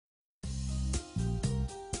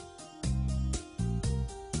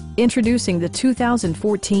Introducing the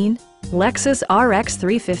 2014 Lexus RX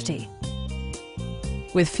 350.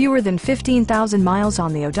 With fewer than 15,000 miles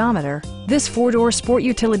on the odometer, this four-door sport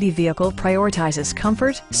utility vehicle prioritizes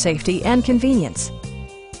comfort, safety, and convenience.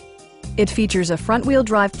 It features a front-wheel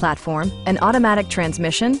drive platform, an automatic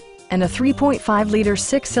transmission, and a 3.5-liter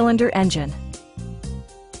six-cylinder engine.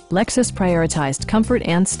 Lexus prioritized comfort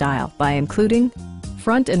and style by including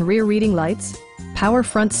front and rear reading lights, power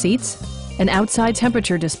front seats, an outside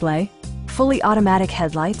temperature display, fully automatic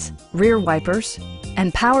headlights, rear wipers,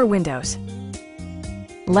 and power windows.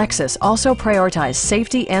 Lexus also prioritized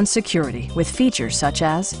safety and security with features such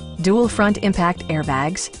as dual front impact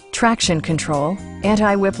airbags, traction control,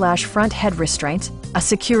 anti-whiplash front head restraints, a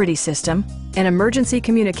security system, an emergency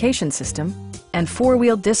communication system, and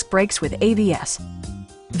four-wheel disc brakes with ABS.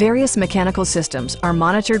 Various mechanical systems are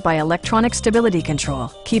monitored by electronic stability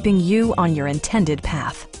control, keeping you on your intended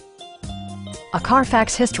path. A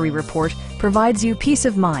Carfax history report provides you peace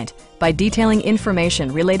of mind by detailing information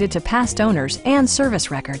related to past owners and service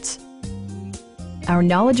records. Our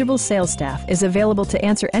knowledgeable sales staff is available to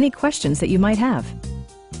answer any questions that you might have.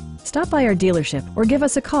 Stop by our dealership or give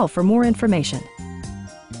us a call for more information.